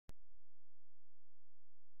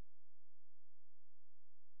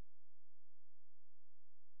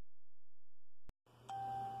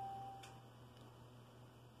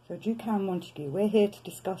So Jude Cowan Montague, we're here to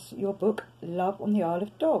discuss your book, Love on the Isle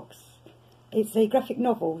of Dogs. It's a graphic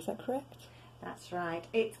novel, is that correct? That's right.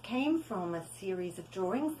 It came from a series of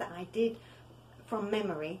drawings that I did from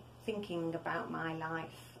memory, thinking about my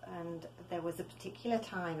life. And there was a particular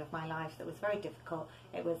time of my life that was very difficult.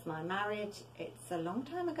 It was my marriage. It's a long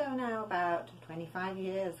time ago now, about 25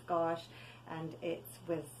 years, gosh. And it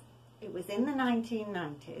was in the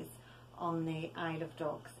 1990s on the Isle of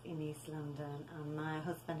Dogs in East London, and my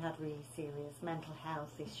husband had really serious mental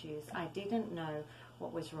health issues. I didn't know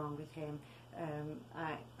what was wrong with him.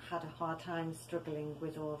 I had a hard time struggling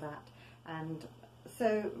with all that, and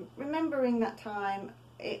so remembering that time,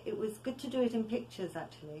 it was good to do it in pictures.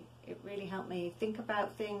 Actually, it really helped me think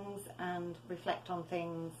about things and reflect on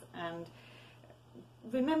things and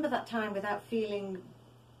remember that time without getting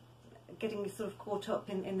sort of caught up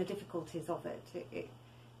in the difficulties of it.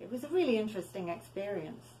 It was a really interesting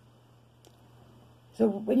experience. So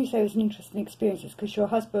when you say it was an interesting experience, it's because your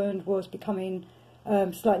husband was becoming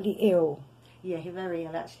slightly ill. Yeah, he very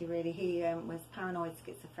ill actually, really. He was paranoid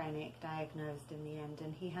schizophrenic, diagnosed in the end,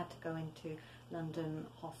 and he had to go into London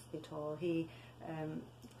hospital. He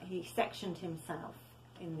sectioned himself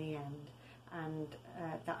in the end, and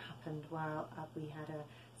that happened while we had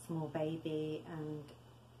a small baby, and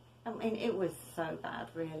I mean, it was so bad,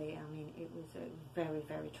 really. I mean, it was very,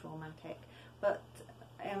 very traumatic. But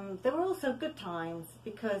there were also good times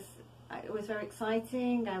because it was very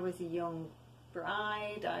exciting. I was a young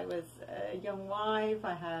bride, I was a young wife,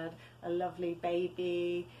 I had a lovely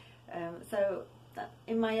baby. So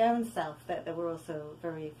in my own self, there were also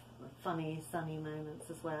very funny, sunny moments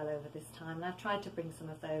as well over this time. And I've tried to bring some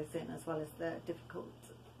of those in as well as the difficult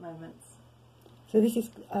moments. So this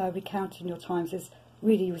is recounting your times as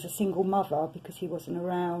really he was a single mother because he wasn't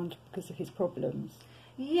around because of his problems.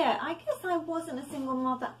 Yeah, I guess I wasn't a single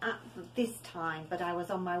mother at this time, but I was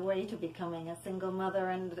on my way to becoming a single mother,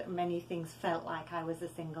 and many things felt like I was a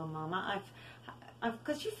single mum.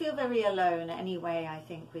 Because you feel very alone anyway, I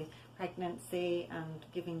think, with pregnancy and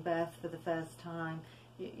giving birth for the first time.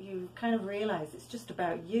 You kind of realise it's just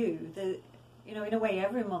about you. In a way,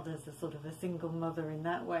 every mother's a sort of a single mother in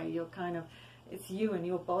that way. You're kind of, it's you and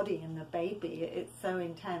your body and the baby. It's so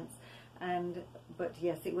intense. But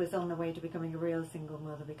yes, it was on the way to becoming a real single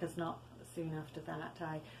mother, because not soon after that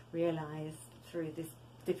I realised through this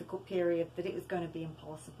difficult period that it was going to be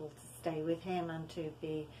impossible to stay with him and to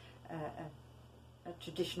be a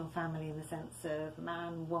traditional family in the sense of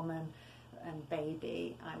man, woman and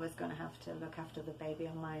baby. I was going to have to look after the baby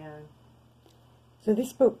on my own. So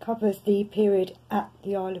this book covers the period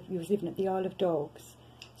you was living at the Isle of Dogs.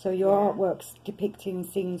 So your artwork's depicting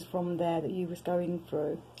things from there that you was going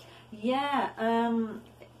through. Yeah,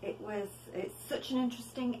 it's such an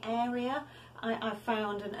interesting area. I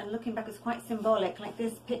found, and looking back, it's quite symbolic. Like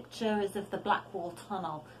this picture is of the Blackwall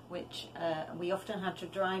Tunnel, which we often had to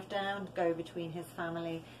drive down, go between his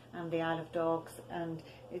family and the Isle of Dogs, and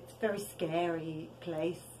it's a very scary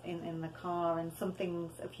place in the car, and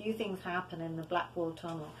a few things happen in the Blackwall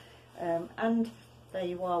Tunnel, and there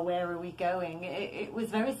you are, where are we going? It was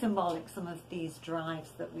very symbolic, some of these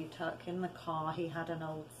drives that we took in the car. He had an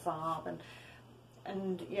old Saab,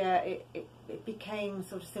 and yeah, it became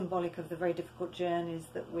sort of symbolic of the very difficult journeys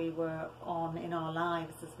that we were on in our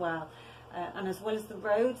lives as well. And as well as the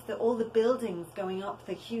roads, all the buildings going up,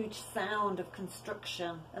 the huge sound of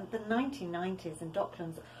construction. And the 1990s in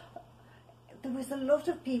Docklands, there was a lot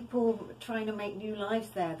of people trying to make new lives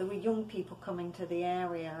there. There were young people coming to the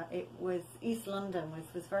area. East London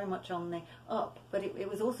was very much on the up, but it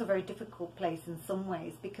was also a very difficult place in some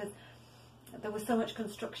ways because there was so much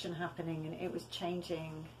construction happening and it was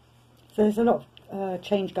changing. So there's a lot of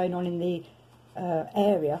change going on in the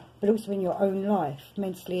area, but also in your own life,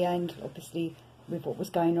 mentally and obviously with what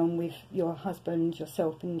was going on with your husband,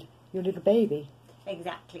 yourself and your little baby.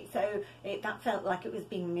 Exactly. So that felt like it was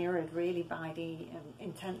being mirrored really by the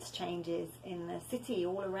intense changes in the city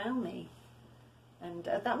all around me. And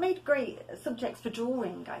that made great subjects for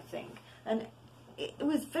drawing, I think. And it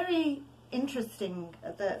was very interesting,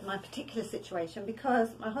 my particular situation, because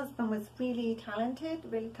my husband was really talented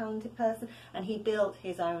person, and he built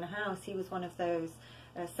his own house. He was one of those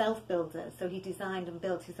self-builders, so he designed and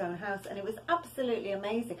built his own house, and it was absolutely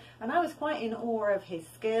amazing. And I was quite in awe of his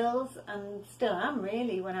skills, and still am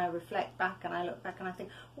really when I reflect back and I look back and I think,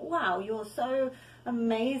 wow, you're so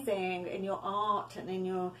amazing in your art and in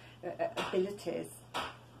your abilities.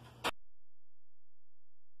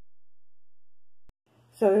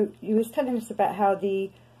 So you was telling us about how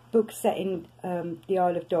the book set in the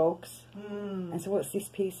Isle of Dogs. And so what's this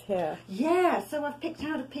piece here? Yeah, so I've picked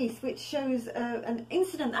out a piece which shows an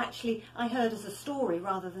incident actually I heard as a story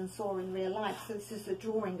rather than saw in real life. So this is a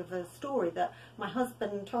drawing of a story that my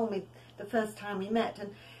husband told me the first time we met,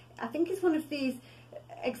 and I think it's one of these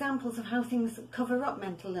examples of how things cover up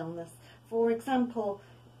mental illness. For example,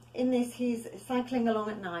 in this he's cycling along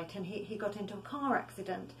at night and he got into a car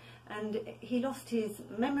accident and he lost his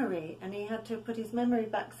memory and he had to put his memory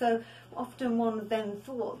back. So often one then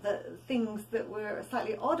thought that things that were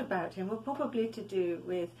slightly odd about him were probably to do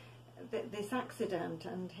with this accident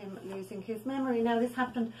and him losing his memory. Now this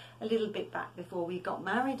happened a little bit back before we got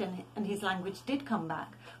married and his language did come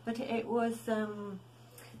back. But it was,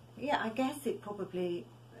 yeah, I guess it probably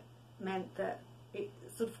meant that it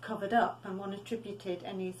sort of covered up and one attributed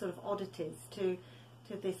any sort of oddities to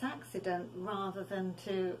this accident rather than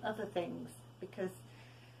to other things, because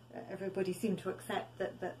everybody seemed to accept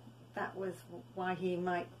that was why he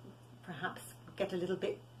might perhaps get a little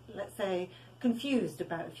bit, let's say, confused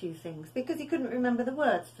about a few things, because he couldn't remember the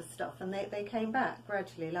words for stuff and they came back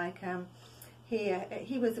gradually. Like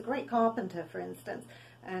he was a great carpenter, for instance,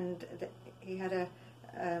 and he had a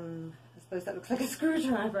I suppose that looks like a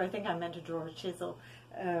screwdriver. I think I meant to draw a chisel.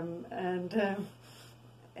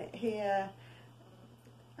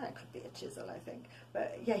 That could be a chisel, I think.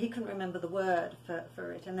 But yeah, he couldn't remember the word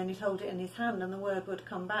for it, and then he'd hold it in his hand and the word would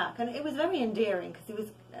come back. And it was very endearing because he was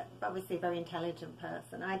obviously a very intelligent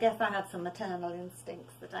person. I guess I had some maternal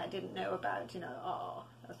instincts that I didn't know about,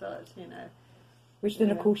 I thought, Which then,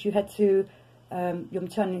 of course, you had to, your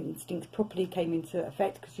maternal instincts properly came into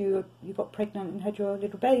effect because you got pregnant and had your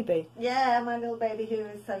little baby. Yeah, my little baby, who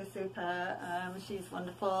is so super. She's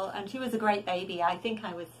wonderful, and she was a great baby. I think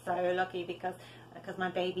I was so lucky because my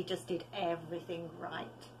baby just did everything right.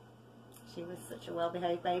 She was such a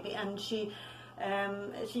well-behaved baby, and she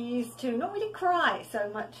used to not really cry so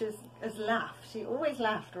much as laugh. She always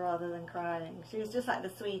laughed rather than crying. She was just like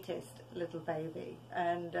the sweetest little baby,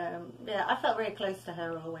 and yeah, I felt very close to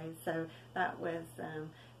her always. So that was,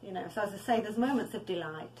 so as I say, there's moments of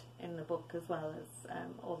delight in the book as well as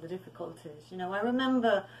all the difficulties. I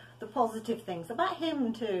remember the positive things about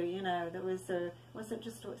him too. There was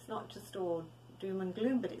it's not just all doom and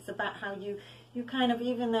gloom, but it's about how you kind of,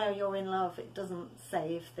 even though you're in love, it doesn't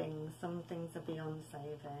save things. Some things are beyond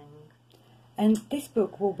saving. And this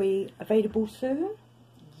book will be available soon?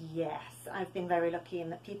 Yes, I've been very lucky in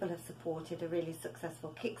that people have supported a really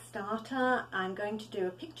successful Kickstarter. I'm going to do a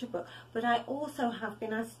picture book, but I also have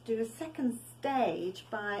been asked to do a second stage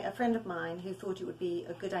by a friend of mine who thought it would be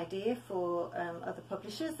a good idea for other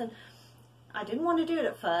publishers, and I didn't want to do it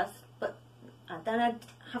at first, but then I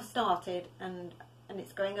have started and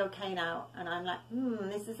it's going okay now, and I'm like,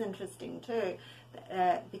 this is interesting too,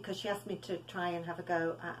 because she asked me to try and have a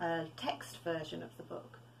go at a text version of the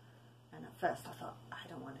book. And at first I thought, I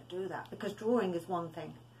don't want to do that, because drawing is one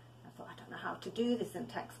thing. I thought, I don't know how to do this in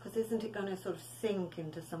text, because isn't it going to sort of sink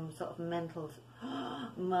into some sort of mental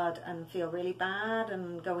mud and feel really bad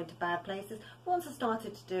and go into bad places? Once I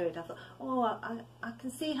started to do it, I thought, I can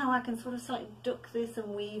see how I can sort of slightly duck this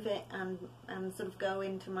and weave it and sort of go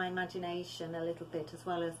into my imagination a little bit, as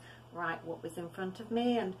well as write what was in front of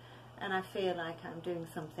me, and I feel like I'm doing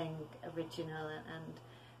something original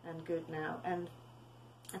and good now. And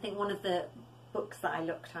I think one of the books that I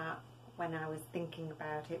looked at when I was thinking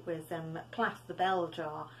about it was Plath the Bell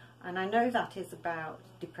Jar, and I know that is about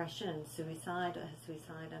depression and suicide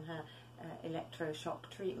and her electroshock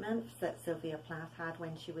treatment that Sylvia Plath had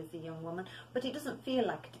when she was a young woman. But it doesn't feel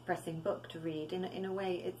like a depressing book to read. In a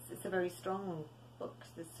way, it's a very strong book.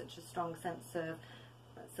 There's such a strong sense of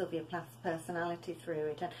Sylvia Plath's personality through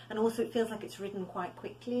it, and also it feels like it's written quite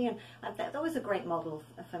quickly, and that was a great model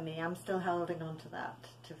for me. I'm still holding on to that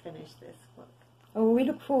to finish this book. Oh, we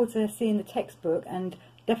look forward to seeing the textbook, and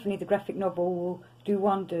definitely the graphic novel will do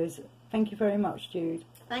wonders. Thank you very much, Jude.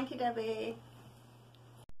 Thank you, Debbie.